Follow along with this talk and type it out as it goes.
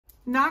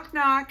Knock,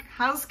 knock,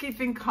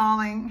 housekeeping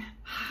calling.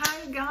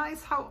 Hi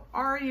guys, how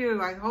are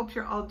you? I hope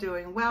you're all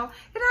doing well.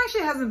 It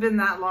actually hasn't been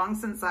that long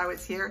since I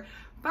was here,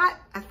 but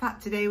I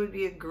thought today would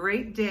be a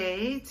great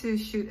day to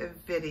shoot a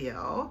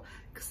video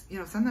because, you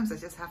know, sometimes I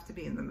just have to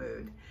be in the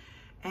mood.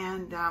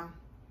 And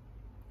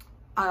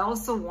I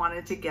also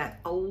wanted to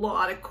get a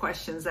lot of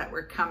questions that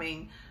were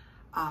coming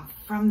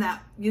from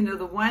that, you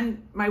know,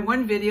 my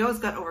one video has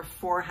got over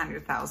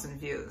 400,000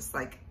 views,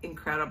 like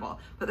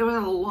incredible. But there was a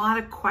lot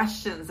of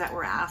questions that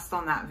were asked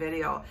on that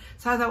video.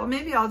 So I thought, well,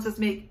 maybe I'll just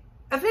make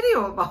a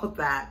video about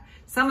that.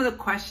 Some of the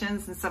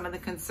questions and some of the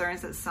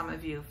concerns that some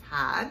of you have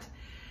had.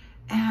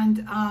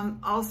 And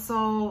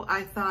also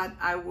I thought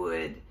I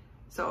would,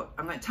 so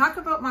I'm going to talk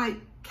about my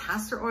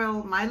castor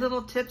oil, my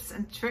little tips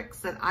and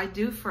tricks that I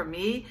do for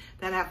me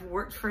that have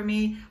worked for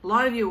me. A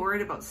lot of you are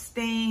worried about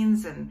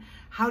stains and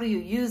how do you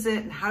use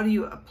it and how do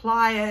you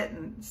apply it,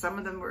 and some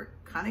of them were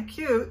kind of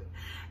cute.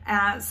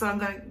 So I'm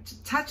going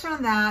to touch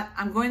on that.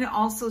 I'm going to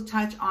also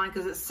touch on,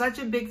 because it's such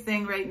a big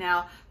thing right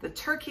now, the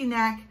turkey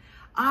neck.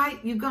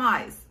 You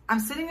guys, I'm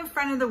sitting in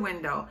front of the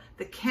window.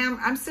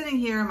 I'm sitting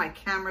here and my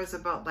camera's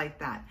about like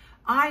that.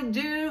 I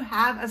do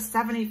have a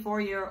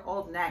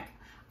 74-year-old neck.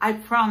 I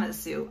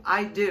promise you,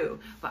 I do,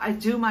 but I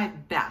do my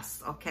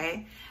best,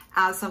 okay?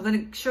 So I'm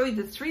going to show you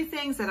the 3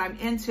 things that I'm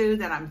into,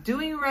 that I'm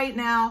doing right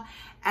now.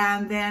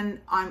 And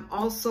then I'm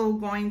also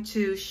going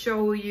to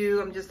show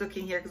you, I'm just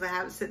looking here because I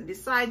have it sitting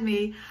beside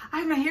me,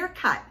 I have my hair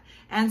cut.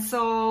 And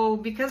so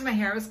because my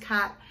hair was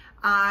cut,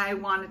 I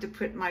wanted to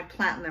put my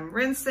platinum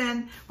rinse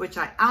in, which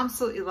I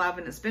absolutely love.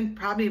 And it's been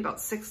probably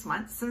about 6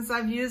 months since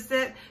I've used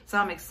it. So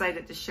I'm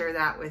excited to share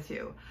that with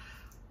you.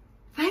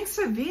 Thanks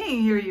for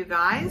being here, you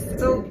guys.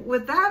 So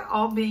with that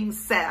all being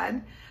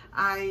said,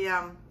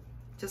 I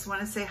just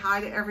want to say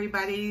hi to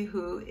everybody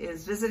who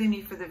is visiting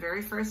me for the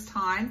very first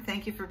time.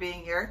 Thank you for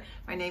being here.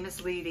 My name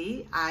is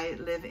Liedy. I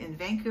live in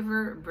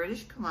Vancouver,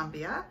 British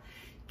Columbia,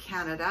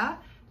 Canada.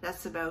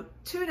 That's about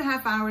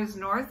 2.5 hours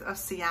north of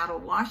Seattle,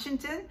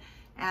 Washington.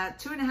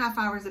 2.5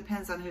 hours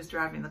depends on who's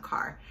driving the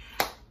car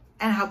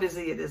and how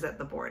busy it is at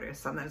the border.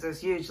 Sometimes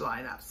there's huge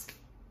lineups.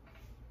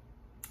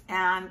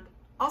 And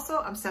also,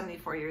 I'm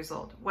 74 years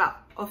old. Well,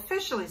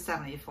 officially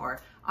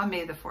 74 on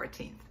May the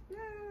 14th.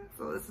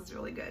 So this is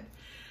really good.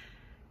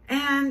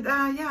 And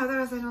yeah,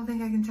 otherwise I don't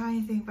think I can tell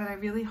anything, but I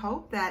really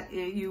hope that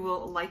you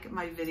will like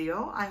my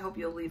video. I hope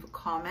you'll leave a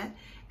comment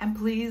and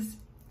please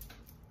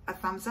a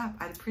thumbs up.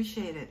 I'd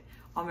appreciate it.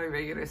 All my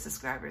regular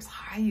subscribers,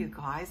 hi you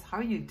guys, how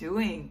are you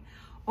doing?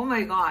 Oh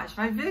my gosh,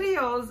 my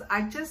videos,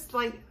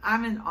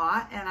 I'm in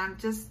awe, and I'm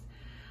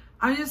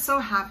just so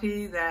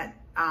happy that,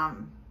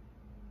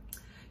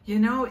 you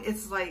know,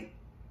 it's like,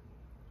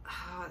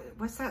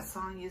 what's that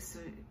song used to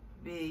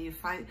be?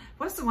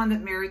 What's the one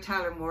that Mary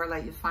Tyler Moore,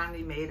 like, you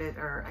finally made it,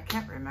 or I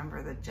can't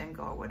remember the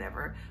jingle or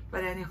whatever,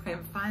 but anyway,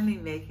 I'm finally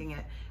making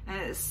it,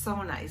 and it's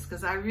so nice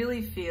because I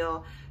really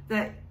feel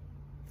that,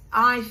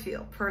 I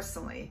feel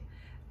personally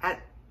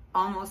at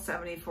almost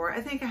 74,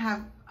 I think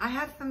I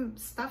have some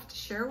stuff to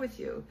share with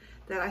you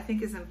that I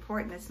think is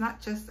important. It's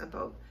not just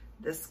about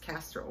this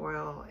castor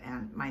oil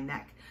and my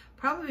neck.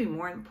 Probably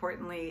more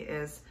importantly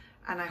is,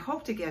 and I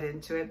hope to get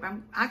into it,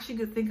 I'm actually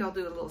going to think I'll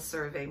do a little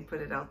survey and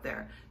put it out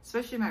there,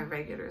 especially my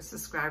regular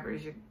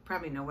subscribers. You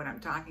probably know what I'm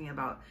talking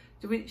about.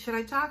 Should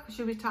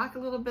we talk a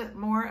little bit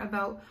more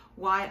about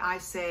why I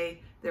say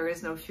there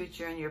is no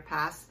future in your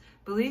past?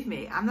 Believe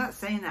me, I'm not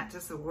saying that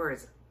just the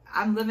words.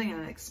 I'm living in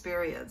an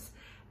experience.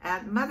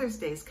 And Mother's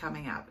Day is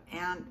coming up,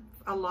 and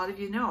a lot of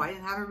you know I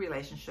didn't have a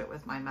relationship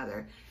with my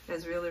mother. It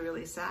was really,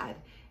 really sad.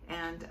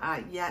 And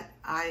yet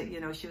you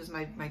know, she was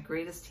my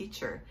greatest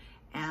teacher.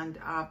 And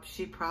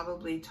she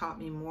probably taught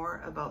me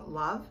more about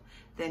love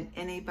than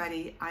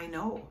anybody I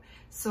know.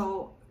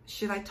 So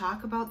should I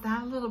talk about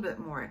that a little bit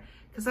more?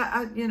 Because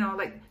you know,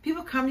 like,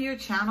 people come to your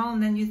channel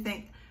and then you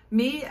think,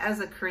 me as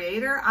a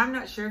creator, I'm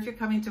not sure if you're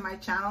coming to my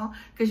channel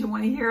because you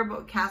want to hear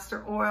about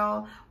castor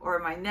oil or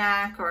my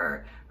neck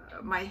or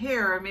my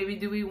hair, or maybe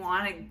do we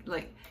want to,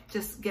 like,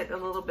 just get a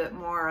little bit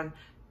more on,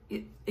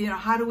 you know,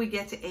 how do we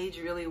get to age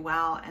really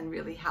well and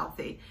really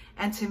healthy?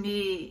 And to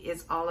me,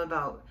 it's all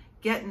about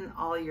getting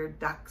all your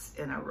ducks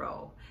in a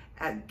row,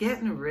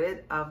 getting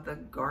rid of the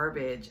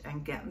garbage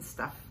and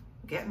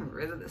getting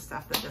rid of the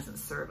stuff that doesn't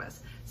serve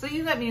us. So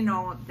you let me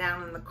know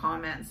down in the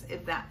comments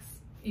if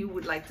you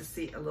would like to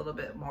see a little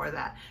bit more of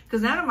that.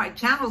 Because now that my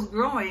channel's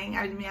growing,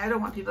 I mean, I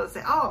don't want people to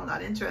say, oh, I'm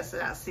not interested,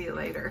 I'll see you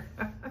later.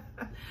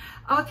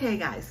 Okay,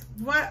 guys,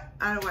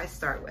 how do I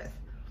start with?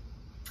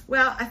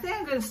 Well, I think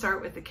I'm going to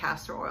start with the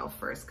castor oil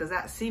first, because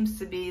that seems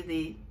to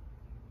be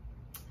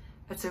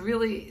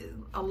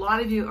a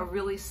lot of you are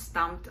really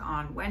stumped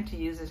on when to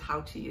use it,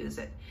 how to use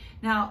it.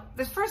 Now,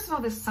 first of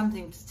all, there's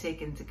something to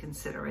take into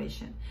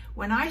consideration.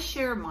 When I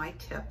share my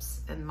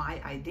tips and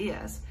my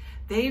ideas,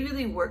 they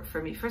really work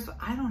for me. First of all,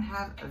 I don't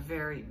have a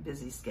very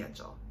busy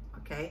schedule,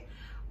 okay?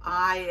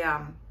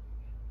 I'm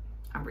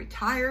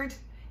retired.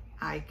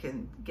 I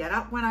can get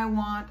up when I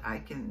want.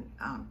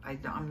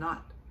 I'm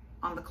not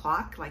on the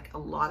clock like a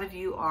lot of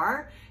you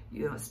are,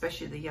 you know,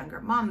 especially the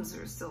younger moms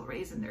who are still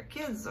raising their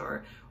kids,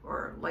 or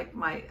like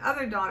my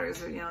other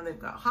daughters, you know, they've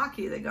got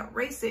hockey, they got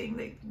racing,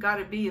 they got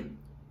to be in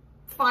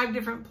 5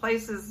 different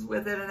places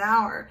within an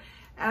hour.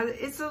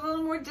 It's a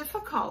little more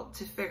difficult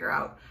to figure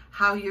out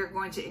how you're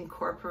going to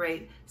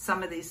incorporate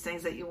some of these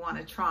things that you want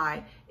to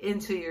try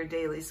into your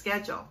daily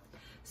schedule.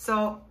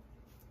 So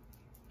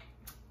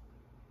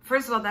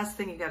first of all, that's the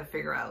thing you got to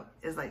figure out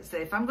is, like,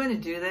 say, if I'm going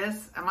to do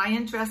this, am I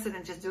interested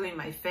in just doing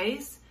my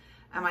face?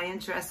 Am I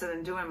interested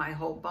in doing my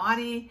whole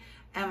body?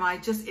 Am I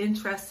just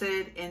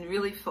interested in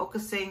really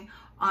focusing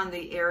on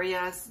the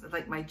areas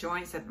like my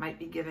joints that might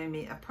be giving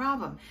me a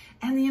problem?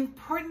 And the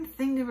important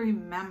thing to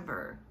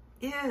remember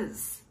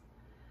is,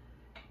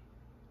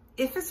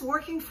 if it's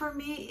working for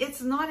me,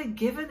 it's not a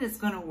given it's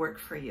going to work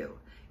for you.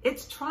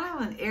 It's trial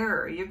and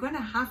error. You're going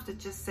to have to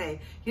just say,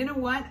 you know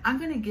what? I'm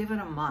going to give it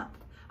a month.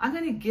 I'm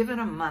going to give it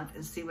a month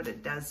and see what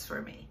it does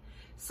for me.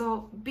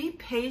 So be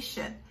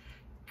patient,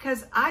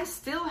 because I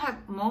still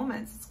have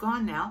moments, it's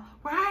gone now,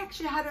 where I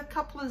actually had a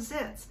couple of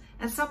zits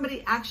and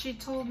somebody actually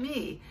told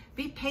me,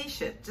 be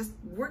patient, just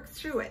work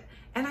through it.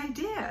 And I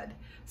did.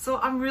 So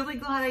I'm really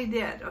glad I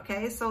did.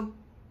 Okay. So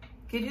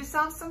give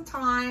yourself some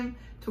time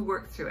to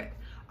work through it.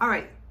 All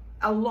right.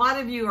 A lot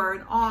of you are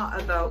in awe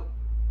about,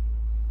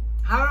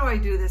 how do I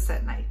do this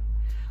at night?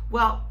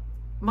 Well,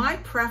 my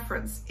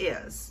preference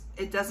is,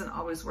 it doesn't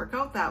always work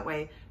out that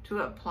way, to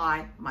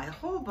apply my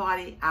whole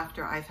body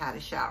after I've had a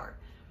shower.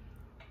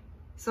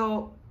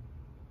 So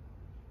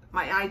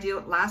my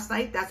ideal last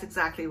night, that's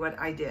exactly what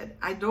I did.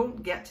 I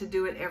don't get to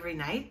do it every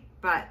night,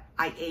 but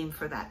I aim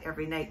for that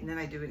every night. And then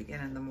I do it again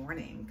in the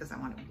morning because I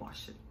want to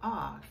wash it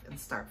off and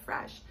start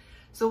fresh.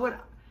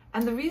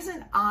 And the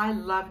reason I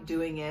love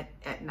doing it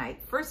at night,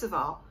 first of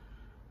all,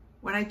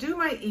 when I do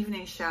my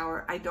evening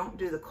shower, I don't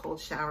do the cold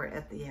shower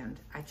at the end.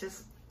 I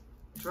just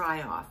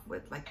dry off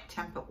with like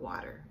temperate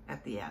water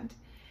at the end.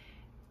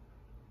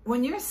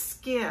 When your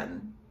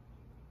skin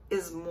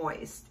is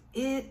moist,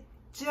 it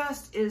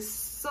just is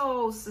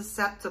so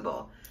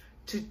susceptible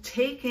to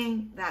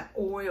taking that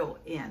oil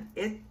in.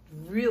 It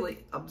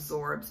really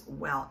absorbs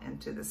well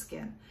into the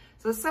skin.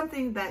 So it's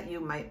something that you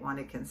might want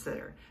to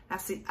consider.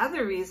 That's the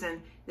other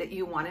reason that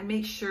you want to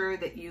make sure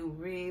that you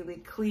really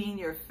clean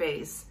your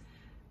face,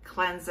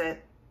 cleanse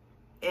it,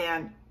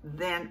 and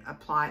then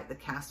apply the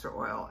castor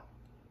oil.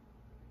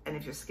 And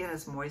if your skin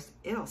is moist,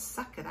 it'll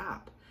suck it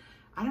up.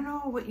 I don't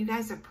know what you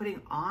guys are putting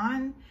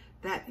on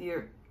that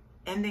you're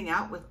ending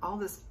out with all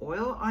this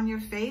oil on your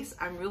face.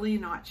 I'm really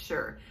not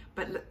sure,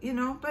 but you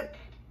know, but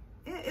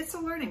it's a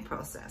learning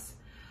process.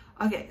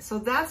 Okay, so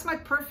that's my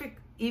perfect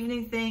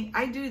evening thing.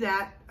 I do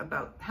that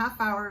about half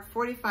hour,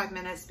 45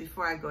 minutes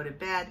before I go to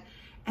bed.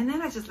 And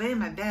then I just lay in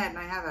my bed and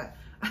I have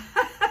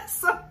a,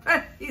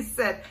 somebody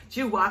said,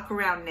 do you walk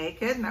around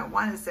naked? And I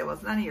wanted to say, well,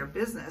 it's none of your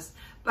business.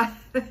 But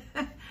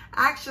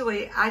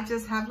actually, I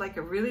just have like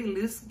a really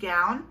loose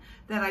gown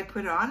that I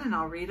put on and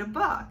I'll read a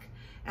book.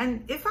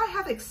 And if I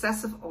have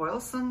excessive oil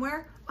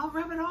somewhere, I'll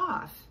rub it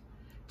off.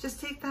 Just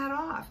take that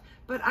off.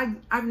 But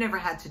I've never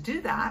had to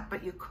do that,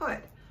 but you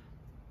could.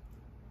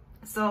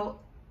 So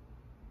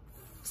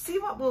see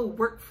what will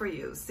work for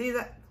you. See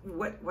that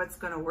what's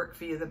going to work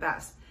for you the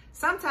best.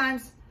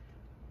 Sometimes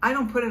I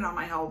don't put it on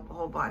my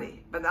whole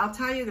body, but I'll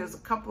tell you, there's a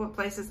couple of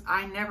places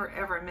I never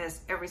ever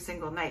miss every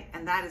single night,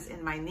 and that is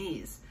in my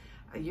knees.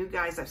 You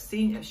guys,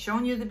 I've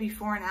shown you the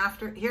before and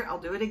after. Here, I'll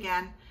do it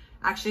again.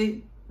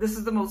 Actually, this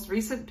is the most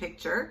recent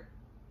picture,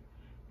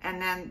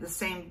 and then the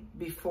same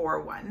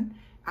before one.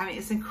 I mean,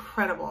 it's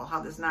incredible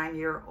how this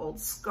 9-year-old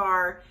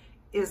scar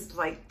is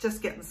like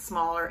just getting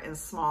smaller and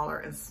smaller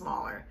and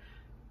smaller.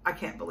 I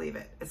can't believe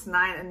it. It's a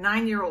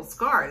 9-year-old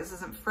scar. This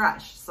isn't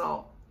fresh.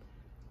 So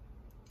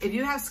if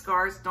you have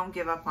scars, don't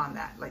give up on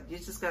that. Like, you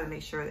just got to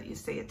make sure that you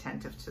stay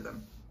attentive to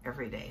them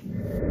every day.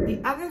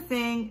 The other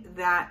thing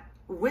that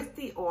with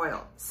the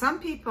oil, some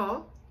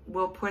people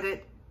will put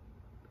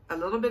a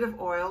little bit of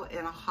oil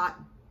in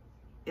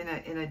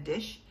a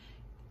dish,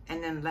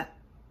 and then let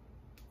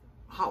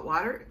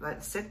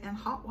it sit in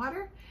hot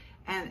water,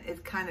 and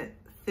it kind of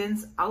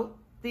thins out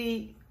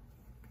the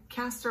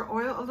castor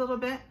oil a little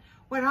bit.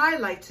 What I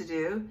like to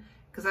do,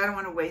 because I don't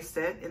want to waste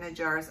it in the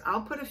jars,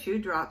 I'll put a few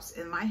drops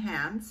in my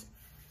hands,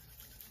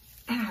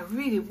 and I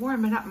really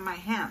warm it up in my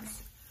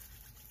hands.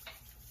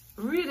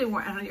 Really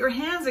warm, and your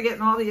hands are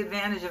getting all the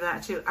advantage of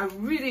that too. I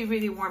really,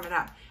 really warm it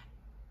up.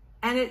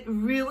 And it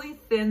really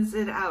thins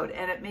it out,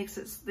 and it makes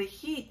it, the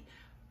heat,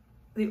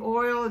 the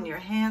oil in your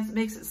hands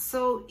makes it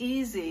so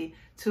easy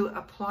to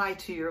apply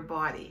to your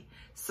body.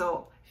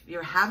 So if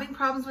you're having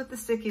problems with the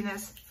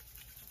stickiness,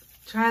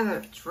 try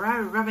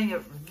rubbing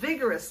it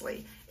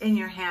vigorously in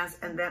your hands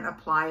and then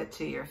apply it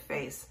to your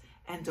face.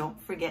 And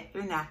don't forget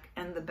your neck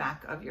and the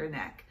back of your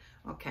neck.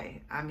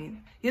 Okay, I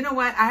mean, you know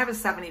what? I have a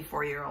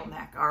 74-year-old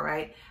neck, all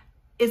right?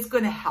 It's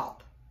going to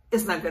help.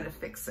 It's not going to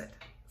fix it.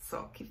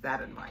 So keep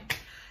that in mind.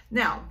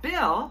 Now,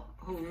 Bill,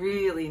 who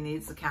really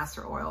needs the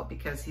castor oil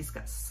because he's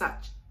got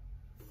such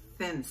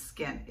thin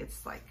skin.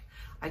 It's like,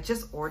 I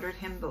just ordered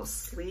him those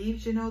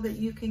sleeves, you know, that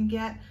you can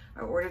get.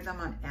 I ordered them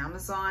on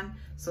Amazon,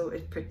 so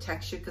it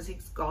protects you because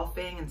he's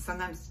golfing, and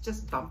sometimes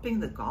just bumping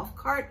the golf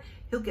cart,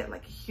 he'll get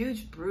like a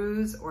huge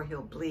bruise or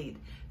he'll bleed.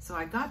 So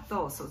I got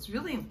those. So it's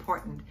really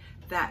important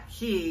that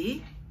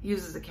he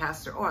uses the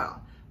castor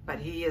oil, but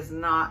he is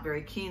not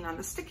very keen on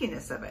the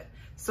stickiness of it.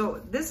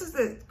 So this is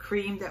the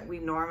cream that we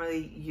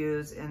normally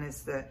use, and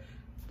it's the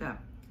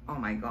oh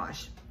my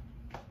gosh.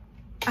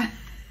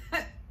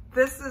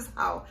 This is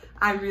how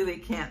I really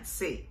can't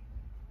see.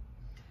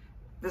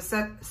 The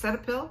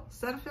Cetaphil?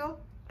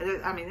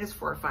 I mean, there's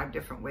 4 or 5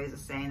 different ways of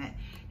saying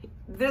it.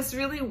 This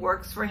really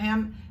works for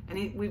him,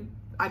 and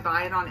I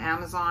buy it on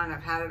Amazon.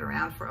 I've had it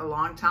around for a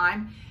long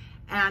time.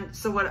 And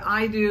so what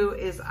I do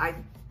is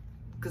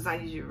because I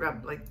usually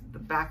rub like the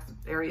back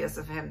areas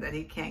of him that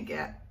he can't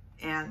get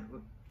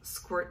and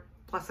squirt,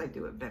 plus I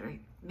do it better.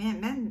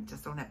 Man, men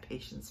just don't have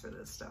patience for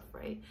this stuff,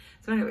 right?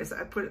 So anyways,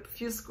 I put a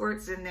few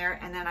squirts in there,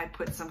 and then I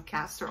put some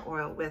castor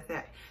oil with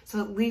it. So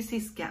at least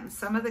he's getting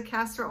some of the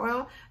castor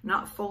oil,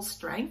 not full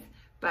strength,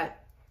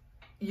 but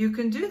you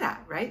can do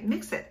that, right?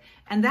 Mix it.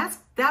 And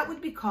that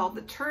would be called,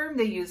 the term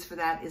they use for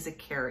that is a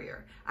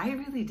carrier. I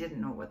really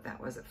didn't know what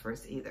that was at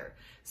first either.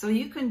 So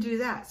you can do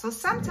that. So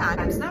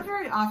sometimes, not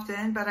very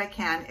often, but I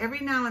can,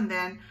 every now and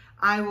then,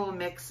 I will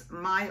mix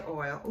my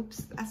oil. Oops,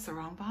 that's the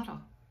wrong bottle.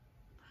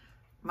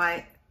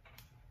 My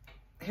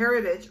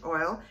Heritage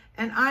oil,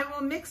 and I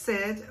will mix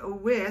it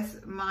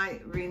with my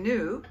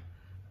Renew.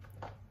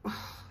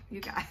 Oh,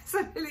 you guys,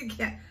 I really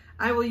can't.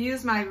 I will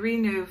use my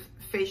Renew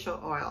facial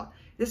oil.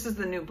 This is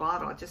the new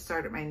bottle. I just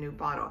started my new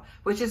bottle,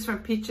 which is from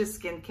Peaches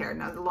Skincare.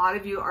 Now, a lot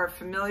of you are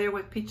familiar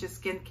with Peaches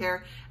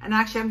Skincare, and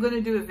actually I'm going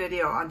to do a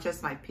video on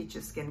just my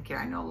Peaches Skincare.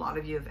 I know a lot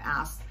of you have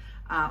asked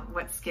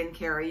what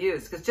skincare I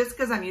use, because just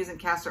because I'm using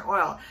castor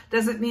oil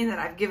doesn't mean that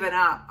I've given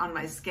up on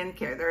my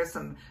skincare. There are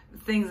some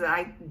things that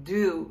I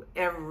do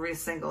every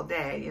single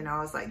day, you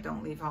know. It's like,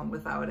 don't leave home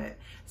without it.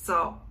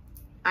 So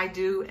I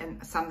do,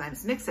 and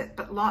sometimes mix it,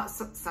 but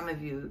some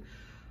of you,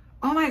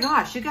 oh my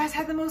gosh, you guys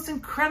had the most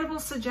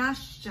incredible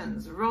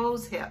suggestions.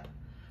 Rose hip,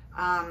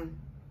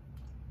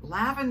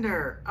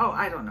 lavender, oh,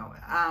 I don't know,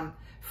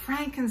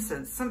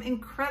 frankincense, some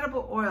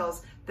incredible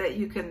oils that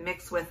you can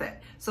mix with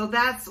it. So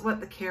that's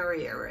what the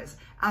carrier is.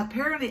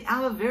 Apparently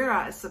aloe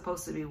vera is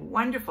supposed to be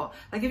wonderful.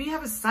 Like if you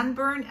have a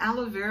sunburn,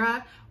 aloe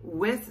vera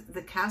with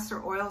the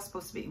castor oil is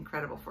supposed to be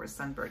incredible for a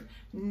sunburn.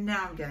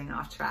 Now I'm getting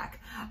off track.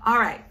 All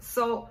right,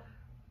 so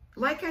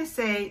like I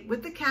say,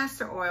 with the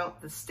castor oil,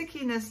 the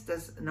stickiness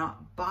does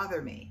not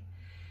bother me.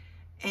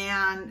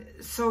 And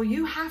so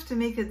you have to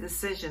make a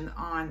decision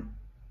on,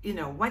 you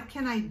know, what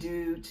can I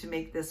do to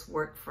make this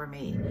work for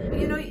me?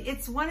 You know,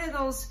 it's one of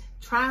those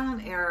trial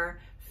and error,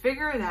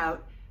 figure it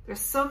out. There's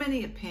so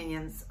many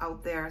opinions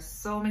out there.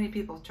 So many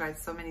people have tried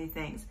so many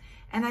things.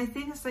 And I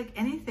think it's like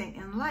anything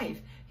in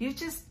life. You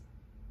just,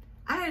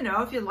 I don't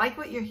know, if you like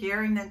what you're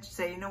hearing, then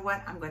say, you know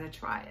what, I'm going to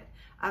try it.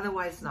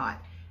 Otherwise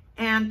not.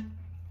 And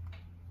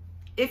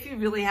if you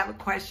really have a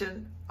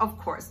question, of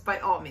course, by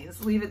all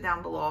means, leave it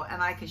down below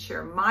and I can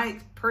share my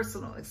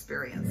personal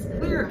experience.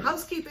 Clear,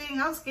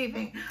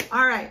 housekeeping.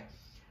 All right.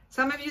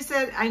 Some of you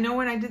said, I know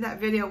when I did that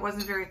video, it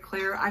wasn't very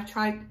clear. I've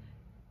tried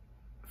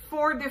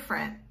 4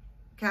 different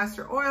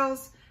castor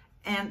oils,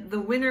 and the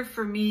winner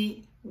for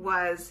me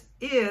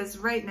is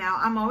right now,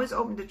 I'm always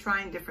open to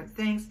trying different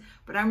things,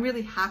 but I'm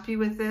really happy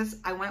with this.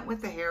 I went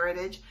with the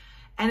Heritage,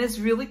 and it's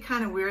really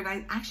kind of weird.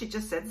 I actually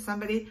just said to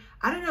somebody,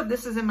 I don't know if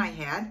this is in my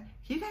head.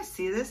 Can you guys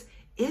see this?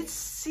 It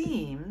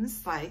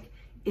seems like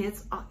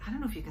it's, I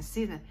don't know if you can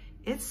see that.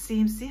 It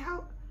seems, see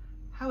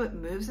how it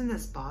moves in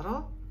this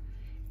bottle?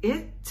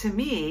 It, to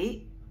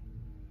me,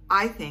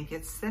 I think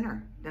it's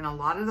thinner than a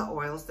lot of the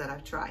oils that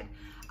I've tried.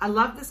 I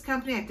love this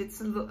company. I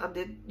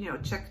did you know,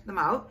 check them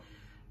out.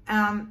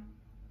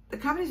 The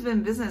company's been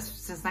in business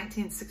since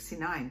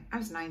 1969. I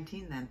was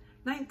 19 then.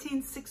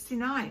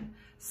 1969.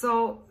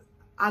 So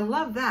I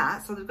love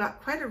that. So they've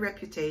got quite a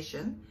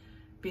reputation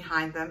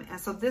behind them.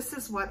 And so this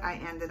is what I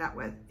ended up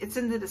with. It's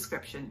in the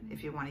description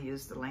if you want to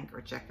use the link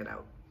or check it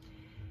out.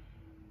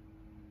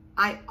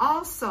 I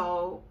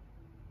also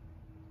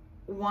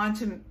want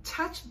to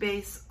touch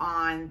base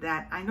on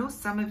that. I know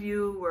some of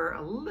you were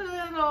a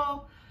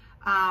little,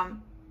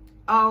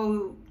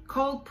 oh,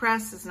 cold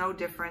press is no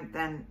different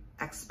than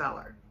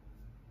expeller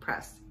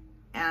press.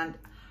 And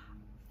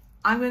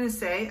I'm going to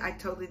say I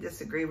totally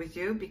disagree with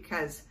you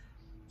because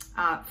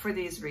for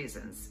these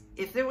reasons.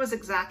 If it was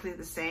exactly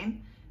the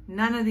same,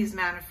 none of these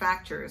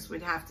manufacturers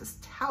would have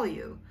to tell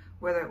you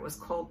whether it was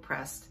cold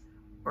pressed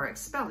or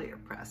expeller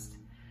pressed.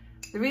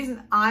 The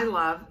reason I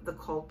love the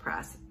cold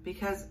press,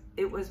 because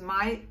it was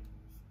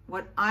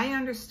what I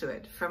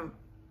understood from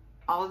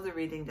all of the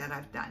reading that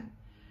I've done.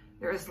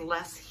 There is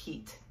less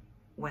heat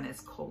when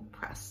it's cold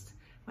pressed.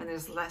 When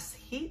there's less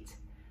heat,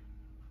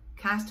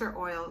 castor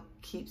oil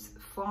keeps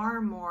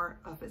far more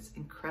of its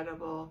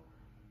incredible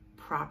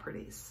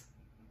properties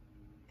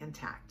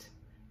intact.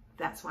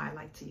 That's why I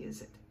like to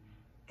use it.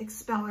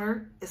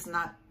 Expeller is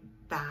not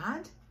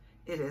bad.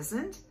 It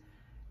isn't.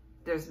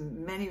 There's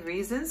many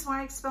reasons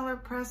why expeller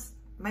press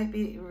might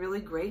be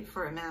really great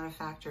for a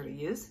manufacturer to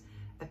use.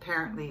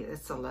 Apparently,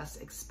 it's a less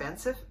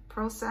expensive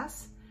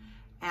process,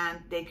 and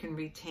they can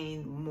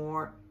retain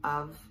more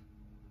of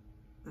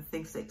the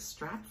things they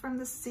extract from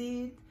the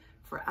seed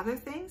for other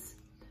things.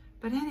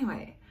 But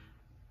anyway,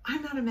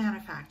 I'm not a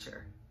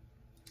manufacturer.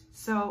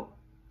 So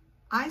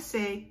I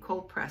say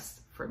cold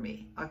press for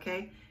me,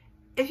 okay?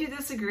 If you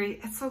disagree,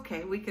 it's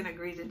okay. We can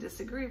agree to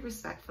disagree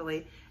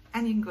respectfully,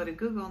 and you can go to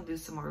Google and do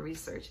some more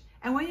research.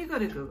 And when you go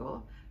to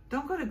Google,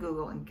 don't go to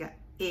Google and get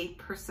a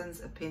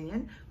person's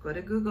opinion. Go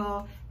to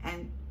Google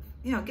and,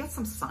 you know, get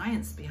some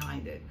science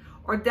behind it.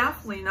 Or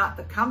definitely not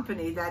the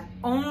company that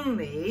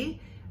only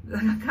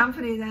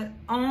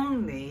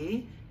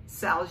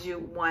sells you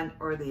one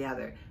or the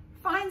other.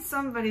 Find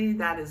somebody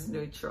that is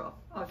neutral.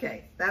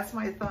 Okay, that's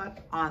my thought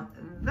on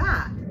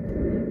that.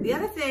 The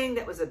other thing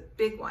that was a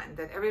big one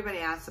that everybody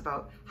asks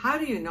about, how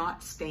do you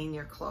not stain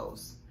your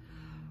clothes?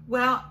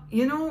 Well,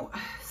 you know,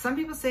 some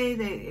people say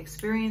they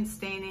experience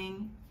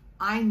staining.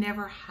 I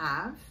never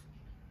have.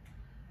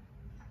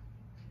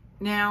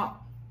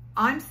 Now,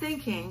 I'm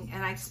thinking,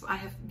 and I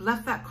have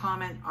left that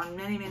comment on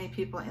many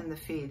people in the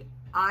feed.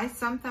 I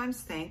sometimes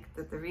think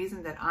that the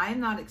reason that I'm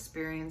not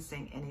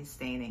experiencing any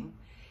staining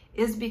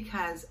is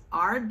because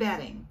our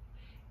bedding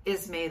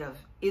is made of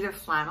either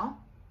flannel,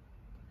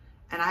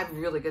 and I have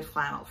really good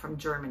flannel from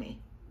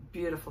Germany,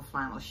 beautiful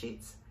flannel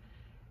sheets.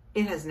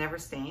 It has never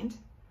stained.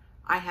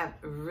 I have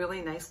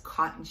really nice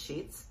cotton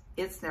sheets.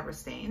 It's never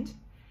stained.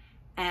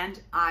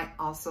 And I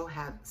also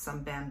have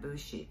some bamboo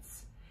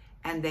sheets,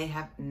 and they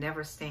have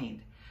never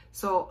stained.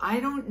 So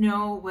I don't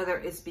know whether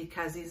it's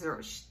because these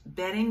are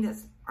bedding that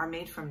are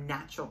made from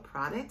natural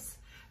products,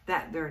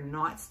 that they're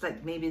not,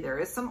 like maybe there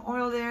is some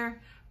oil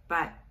there,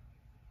 but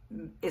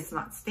it's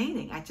not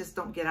staining. I just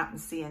don't get out and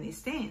see any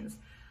stains.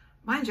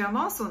 Mind you, I'm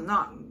also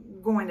not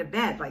going to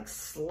bed like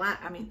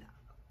I mean,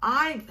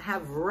 I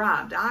have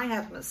rubbed, I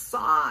have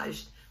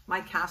massaged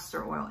my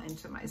castor oil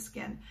into my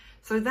skin.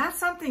 So that's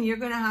something you're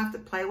going to have to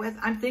play with.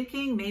 I'm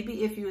thinking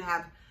maybe if you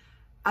have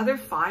other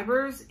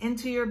fibers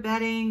into your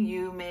bedding,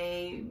 you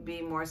may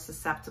be more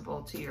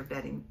susceptible to your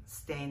bedding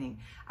staining.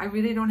 I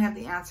really don't have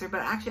the answer, but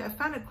actually I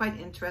found it quite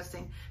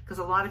interesting because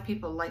a lot of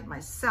people like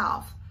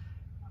myself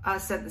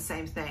said the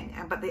same thing,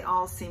 but they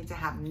all seem to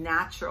have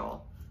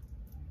natural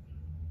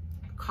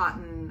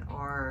cotton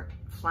or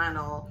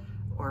flannel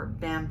or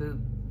bamboo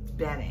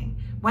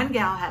bedding. One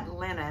gal had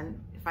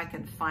linen, if I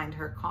can find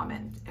her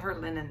comment, her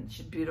linen,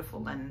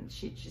 beautiful linen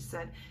sheet, she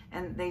said,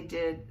 and they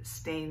did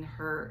stain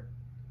her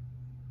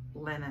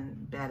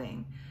linen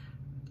bedding,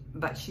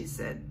 but she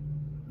said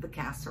the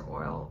castor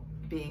oil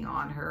being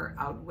on her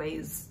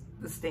outweighs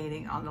the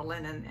staining on the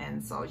linen,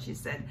 and so she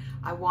said,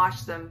 I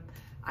washed them,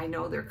 I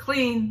know they're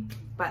clean,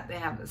 but they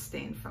have a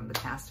stain from the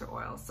castor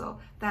oil. So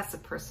that's a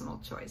personal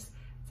choice.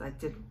 So I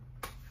did,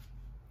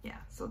 yeah,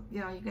 so you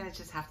know, you guys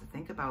just have to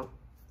think about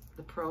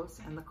the pros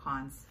and the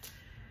cons.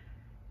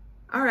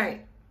 All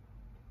right,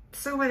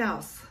 so what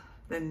else?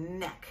 The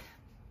neck.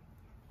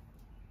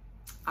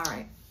 All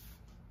right,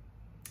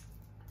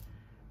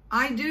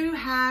 I do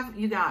have,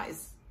 you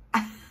guys,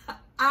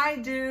 I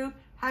do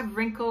have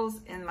wrinkles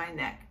in my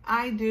neck.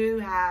 I do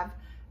have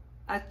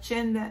a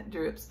chin that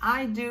droops.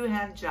 I do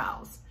have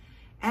jowls.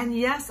 And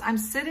yes, I'm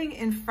sitting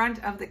in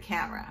front of the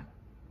camera.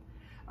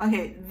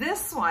 Okay,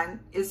 this one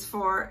is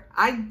for,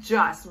 I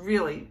just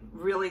really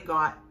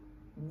got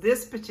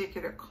this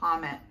particular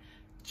comment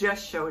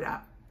just showed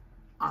up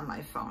on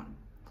my phone.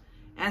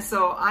 And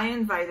so I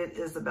invited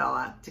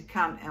Isabella to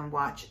come and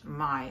watch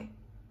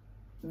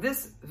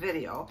this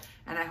video,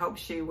 and I hope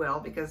she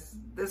will, because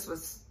this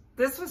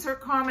was her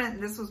comment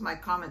and this was my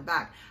comment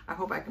back. I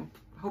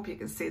hope you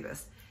can see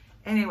this.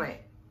 Anyway,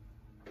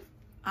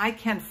 I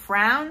can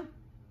frown.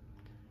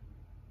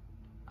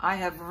 I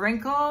have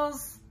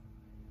wrinkles.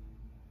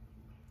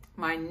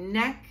 My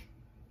neck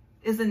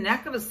is the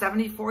neck of a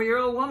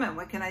 74-year-old woman.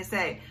 What can I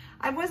say?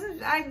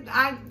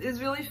 It's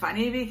really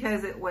funny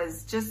because it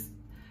was just,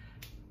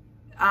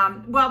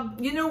 well,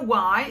 you know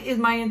why? Is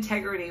my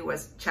integrity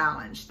was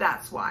challenged.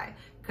 That's why.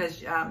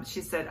 Because she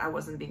said I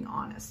wasn't being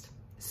honest.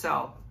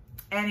 So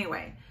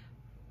anyway,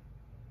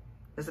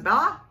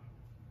 Isabella,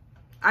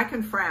 I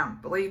can frown,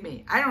 believe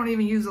me. I don't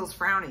even use those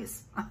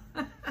frownies.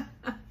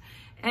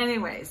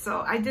 Anyway,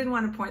 so I did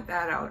want to point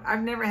that out.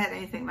 I've never had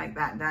anything like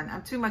that done.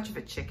 I'm too much of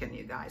a chicken,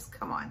 you guys.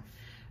 Come on.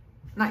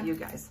 Not you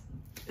guys,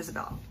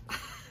 Isabella.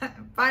 But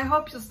I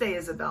hope you'll stay,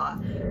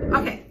 Isabella.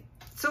 Okay,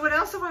 so what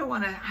else do I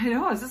want to, I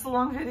know, is this a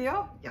long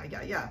video?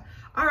 Yeah.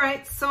 All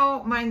right,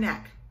 so my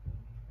neck.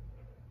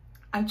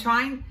 I'm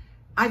trying,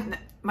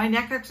 my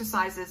neck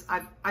exercises,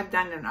 I've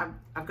done them.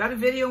 I've got a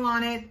video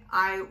on it.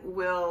 I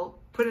will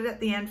put it at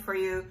the end for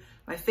you.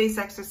 My face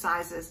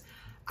exercises.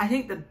 I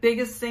think the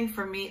biggest thing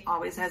for me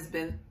always has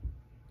been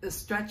the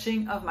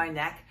stretching of my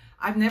neck.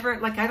 I've never,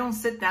 like, I don't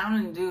sit down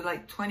and do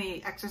like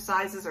 20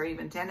 exercises or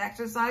even 10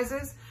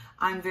 exercises.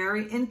 I'm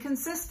very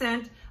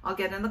inconsistent. I'll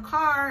get in the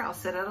car, I'll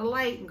sit at a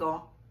light and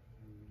go.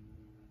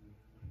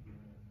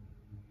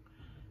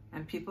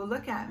 And people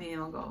look at me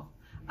and I'll go.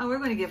 Oh, we're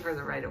going to give her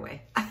the right of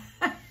way.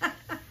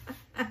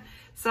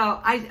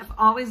 So I've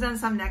always done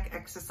some neck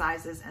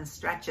exercises and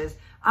stretches.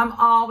 I'm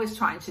always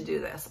trying to do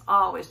this,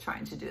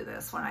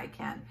 when I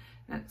can,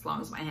 as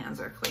long as my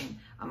hands are clean.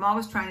 I'm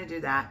always trying to do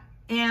that.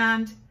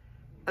 And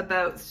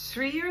about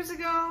 3 years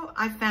ago,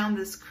 I found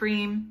this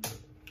cream.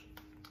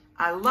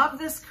 I love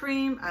this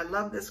cream. I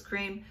love this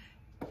cream.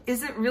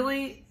 Is it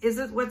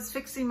what's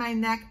fixing my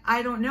neck?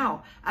 I don't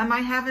know. Am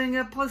I having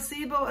a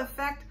placebo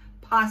effect?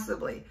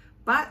 Possibly.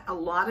 But a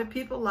lot of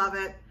people love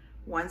it.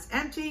 One's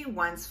empty,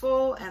 one's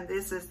full, and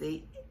this is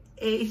the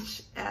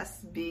HSBCC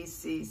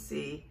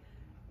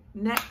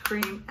Neck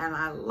Cream, and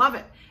I love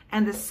it.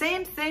 And the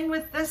same thing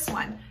with this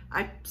one.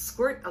 I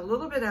squirt a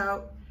little bit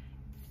out.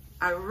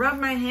 I rub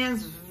my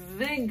hands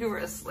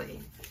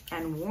vigorously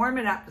and warm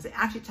it up, because they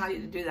actually tell you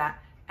to do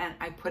that, and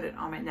I put it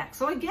on my neck.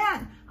 So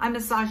again, I'm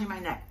massaging my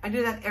neck. I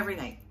do that every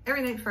night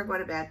before I go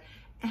to bed.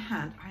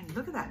 And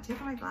look at that,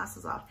 taking my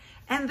glasses off.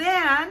 And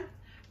then,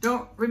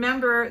 don't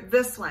remember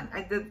this one.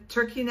 I did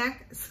turkey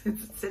neck,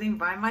 sitting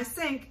by my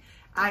sink.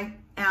 I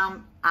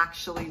am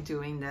actually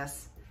doing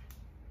this.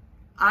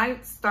 I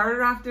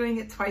started off doing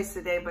it twice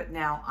a day, but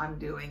now I'm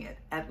doing it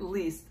at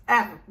least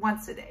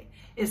once a day.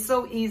 It's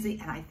so easy,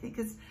 and I think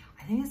it's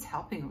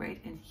helping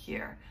right in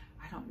here.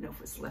 I don't know if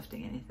it's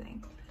lifting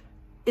anything.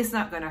 It's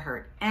not going to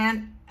hurt.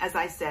 And as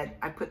I said,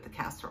 I put the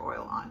castor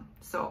oil on.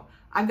 So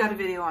I've got a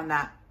video on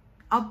that.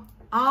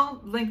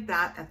 I'll link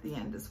that at the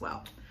end as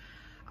well.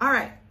 All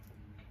right.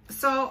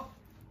 So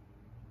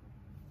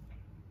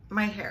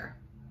my hair,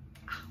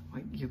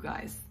 you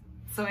guys.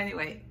 So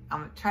anyway,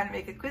 I'm trying to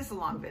make a quiz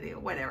along video,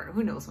 whatever.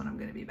 Who knows when I'm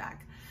going to be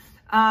back.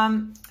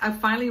 I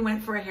finally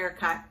went for a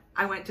haircut.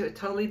 I went to a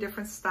totally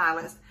different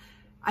stylist.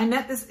 I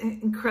met this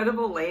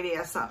incredible lady.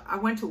 I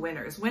went to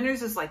Winners.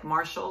 Winners is like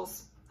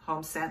Marshall's,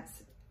 Home Sense,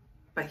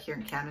 but here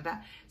in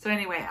Canada. So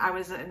anyway, I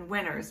was in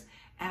Winners,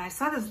 and I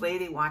saw this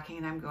lady walking,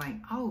 and I'm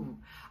going, oh,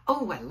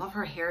 I love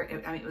her hair.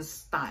 I mean, it was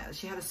style.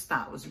 She had a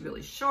style. It was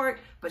really short,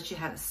 but she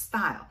had a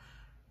style.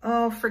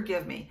 Oh,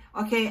 forgive me.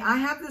 Okay, I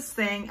have this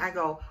thing. I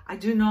go, I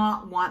do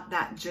not want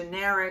that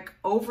generic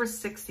over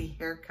 60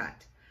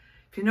 haircut.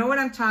 If you know what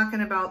I'm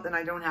talking about, then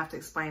I don't have to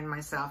explain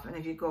myself. And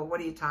if you go, what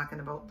are you talking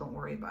about? Don't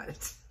worry about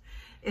it.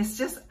 It's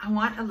just, I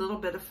want a little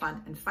bit of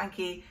fun and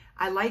funky.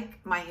 I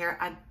like my hair.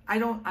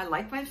 I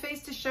like my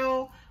face to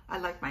show. I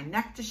like my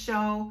neck to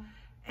show.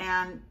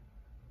 And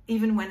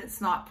even when it's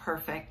not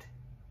perfect,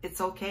 it's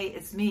okay.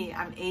 It's me.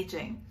 I'm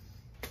aging.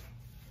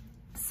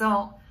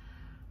 So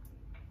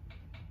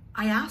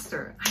I asked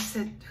her, I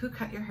said, who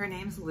cut your hair? Her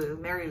name's Lou,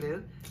 Mary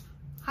Lou.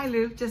 Hi,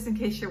 Lou, just in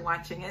case you're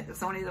watching it.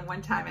 It's only the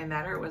one time I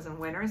met her, it was in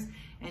Winners.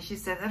 And she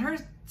said that her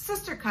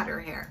sister cut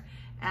her hair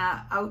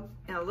out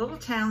in a little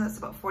town that's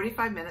about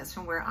 45 minutes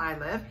from where I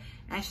live.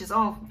 And she's,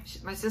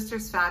 my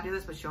sister's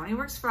fabulous, but she only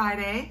works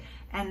Friday.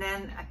 And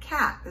then a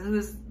Kat, who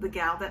is the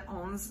gal that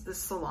owns the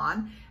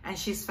salon, and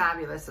she's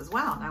fabulous as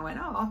well. And I went,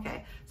 oh,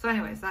 okay. So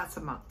anyways, that's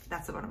about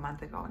a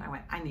month ago. And I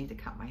went, I need to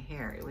cut my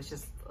hair. It was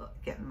just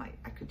getting like,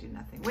 I could do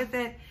nothing with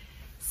it.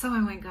 So I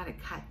went and got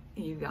it cut,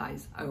 you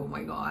guys. Oh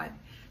my God.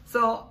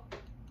 So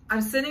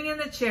I'm sitting in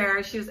the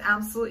chair. She was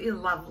absolutely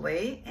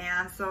lovely.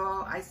 And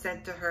so I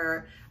said to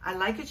her, I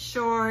like it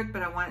short,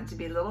 but I want it to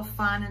be a little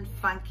fun and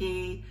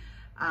funky.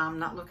 I'm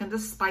not looking to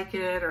spike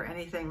it or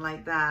anything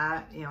like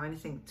that, you know,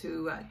 anything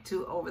too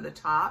over the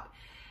top.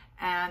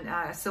 And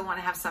I still want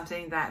to have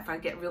something that if I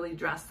get really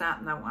dressed up,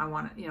 and I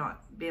want to, you know,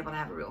 be able to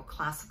have a real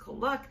classical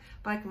look,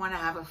 but I want to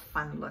have a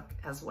fun look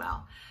as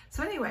well.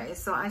 So anyway,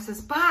 so I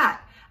says, but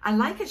I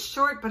like it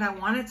short, but I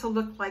want it to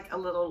look like a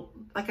little,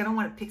 like I don't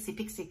want a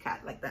pixie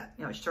cut like that,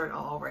 you know, short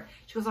all over.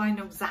 She goes, oh, I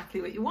know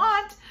exactly what you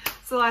want.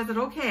 So I said,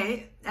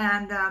 okay,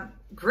 and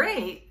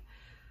great.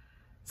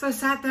 So I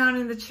sat down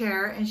in the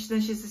chair, and then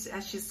she says,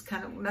 as she's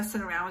kind of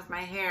messing around with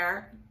my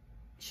hair,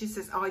 she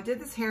says, oh, I did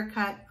this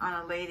haircut on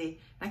a lady.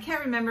 And I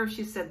can't remember if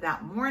she said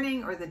that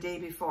morning or the day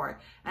before.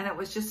 And it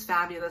was just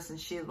fabulous, and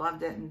she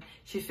loved it. And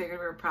she figured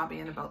we were probably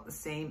in about the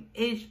same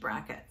age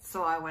bracket.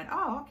 So I went,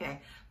 oh,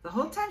 okay. The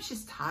whole time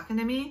she's talking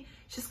to me,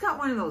 she's got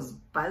one of those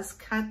buzz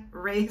cut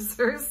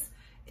razors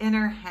in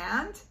her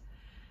hand.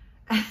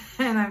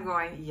 And I'm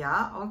going,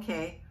 yeah,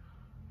 okay.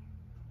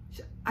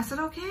 I said,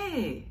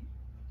 okay,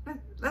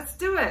 let's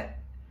do it.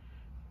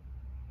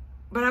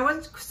 But I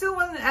still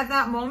wasn't at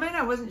that moment.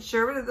 I wasn't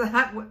sure whether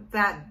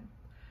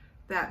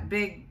that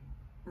big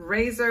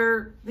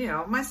razor, you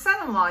know, my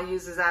son-in-law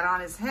uses that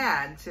on his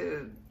head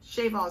to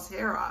shave all his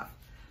hair off.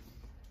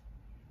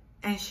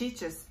 And she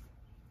just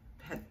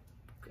had,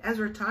 as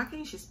we're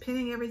talking, she's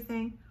pinning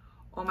everything.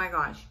 Oh my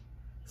gosh.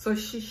 So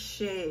she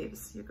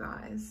shaves, you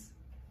guys.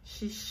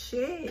 She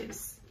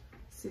shaves.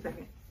 See if I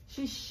can.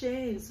 She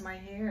shaves my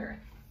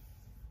hair.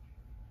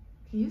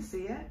 Can you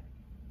see it?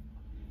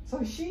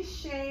 So she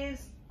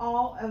shaves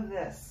all of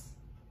this.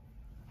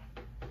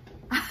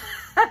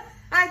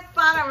 I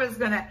thought I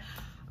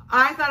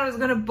was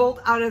gonna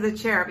bolt out of the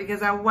chair,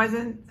 because I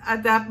wasn't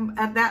at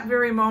that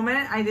very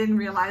moment. I didn't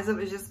realize it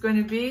was just going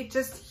to be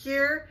just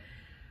here.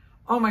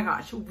 Oh my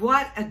gosh,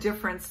 what a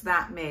difference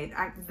that made.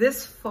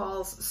 This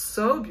falls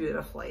so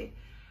beautifully.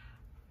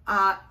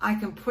 I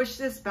can push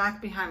this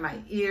back behind my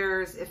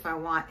ears if I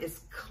want. It's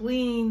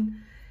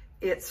clean,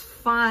 it's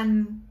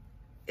fun,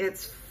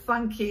 it's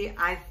funky.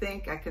 I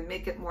think I can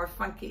make it more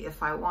funky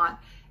if I want.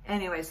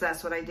 Anyways,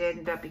 that's what I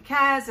did. But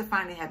because I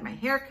finally had my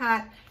hair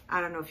cut, I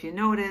don't know if you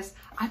noticed,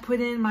 I put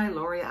in my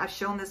L'Oreal. I've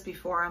shown this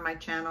before on my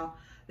channel.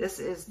 This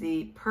is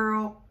the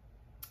Pearl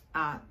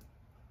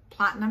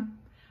Platinum.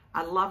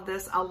 I love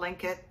this. I'll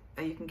link it.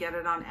 You can get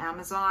it on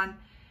Amazon.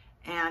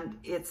 And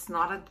it's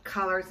not a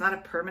color. It's not a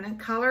permanent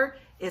color.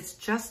 It's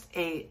just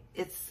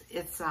it's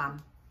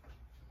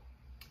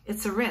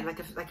a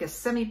rinse, like a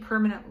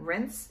semi-permanent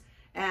rinse.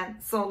 And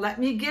so let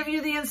me give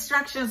you the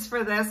instructions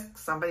for this.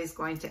 Somebody's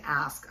going to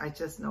ask. I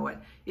just know it.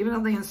 Even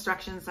though the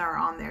instructions are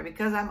on there,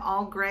 because I'm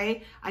all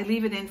gray, I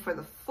leave it in for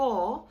the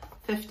full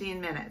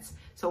 15 minutes.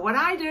 So what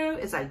I do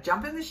is I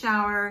jump in the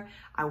shower,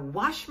 I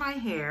wash my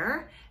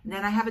hair, and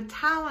then I have a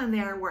towel in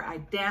there where I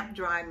damp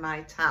dry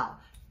my towel.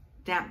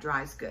 Damp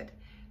dries good.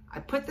 I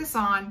put this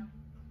on,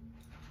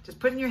 just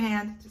put it in your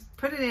hand, just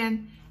put it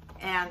in,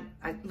 and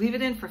I leave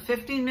it in for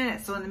 15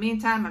 minutes. So in the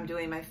meantime, I'm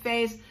doing my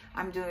face,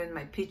 I'm doing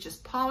my peaches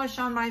polish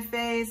on my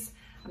face,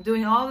 I'm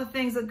doing all the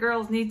things that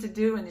girls need to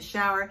do in the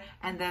shower,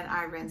 and then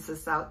I rinse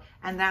this out.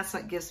 And that's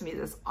what gives me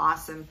this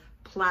awesome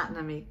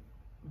platinum-y,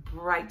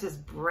 bright,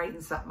 just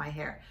brightens up my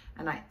hair.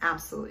 And I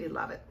absolutely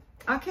love it.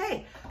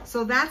 Okay,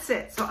 so that's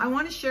it. So I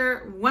want to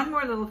share one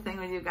more little thing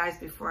with you guys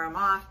before I'm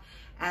off.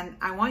 And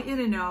I want you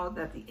to know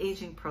that the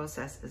aging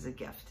process is a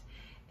gift,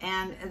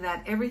 and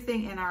that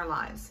everything in our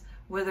lives,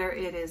 whether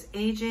it is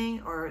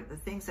aging or the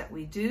things that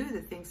we do,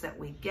 the things that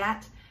we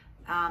get,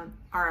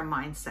 are a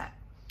mindset.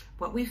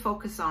 What we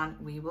focus on,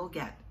 we will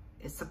get.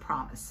 It's a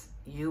promise.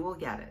 You will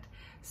get it.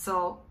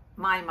 So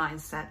my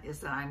mindset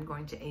is that I'm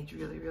going to age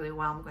really, really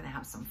well. I'm going to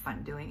have some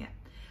fun doing it.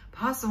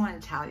 But I also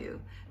want to tell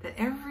you that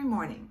every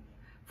morning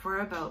for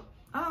about,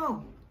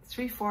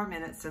 3-4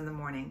 minutes in the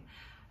morning,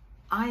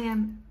 I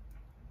am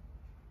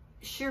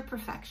sheer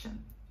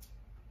perfection.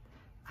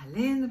 I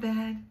lay in the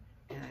bed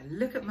and I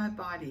look at my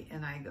body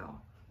and I go,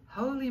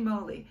 holy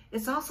moly.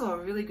 It's also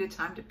a really good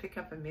time to pick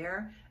up a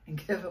mirror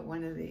and give it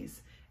one of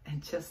these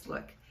and just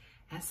look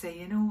and say,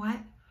 you know what?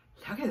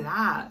 Look at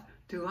that.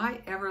 Do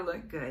I ever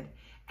look good?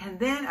 And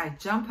then I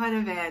jump out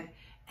of bed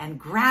and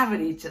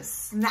gravity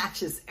just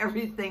snatches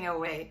everything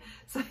away.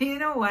 So you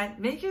know what?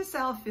 Make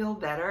yourself feel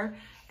better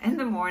in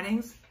the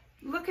mornings.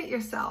 Look at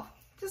yourself.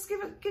 Just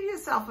give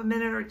yourself a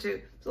minute or two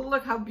to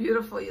look how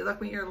beautiful you look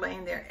when you're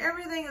laying there.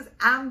 Everything is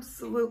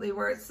absolutely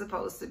where it's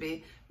supposed to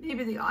be.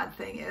 Maybe the odd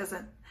thing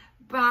isn't,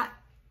 but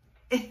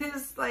it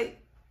is like,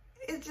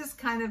 it's just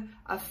kind of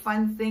a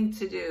fun thing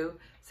to do.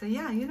 So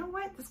yeah, you know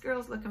what? This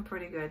girl's looking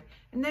pretty good.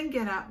 And then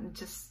get out and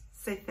just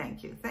say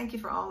thank you. Thank you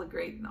for all the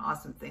great and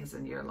awesome things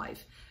in your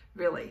life.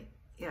 Really,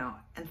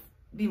 and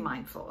be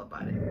mindful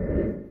about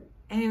it.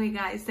 Anyway,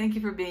 guys, thank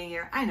you for being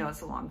here. I know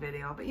it's a long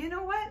video, but you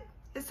know what?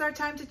 It's our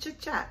time to chit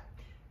chat.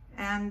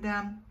 And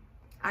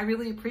I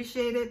really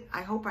appreciate it.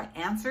 I hope I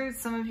answered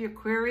some of your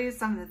queries,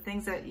 some of the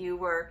things that you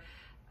were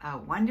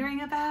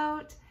wondering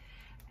about.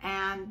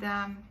 And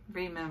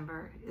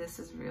remember, this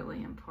is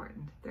really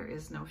important. There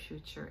is no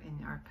future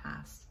in our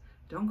past.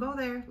 Don't go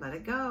there. Let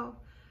it go.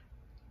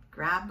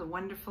 Grab the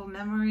wonderful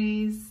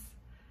memories,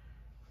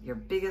 your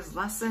biggest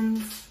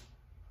lessons,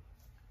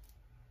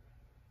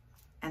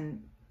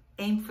 and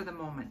aim for the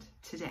moment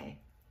today,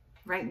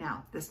 right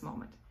now, this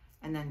moment,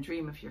 and then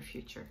dream of your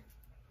future.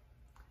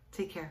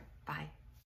 Take care. Bye.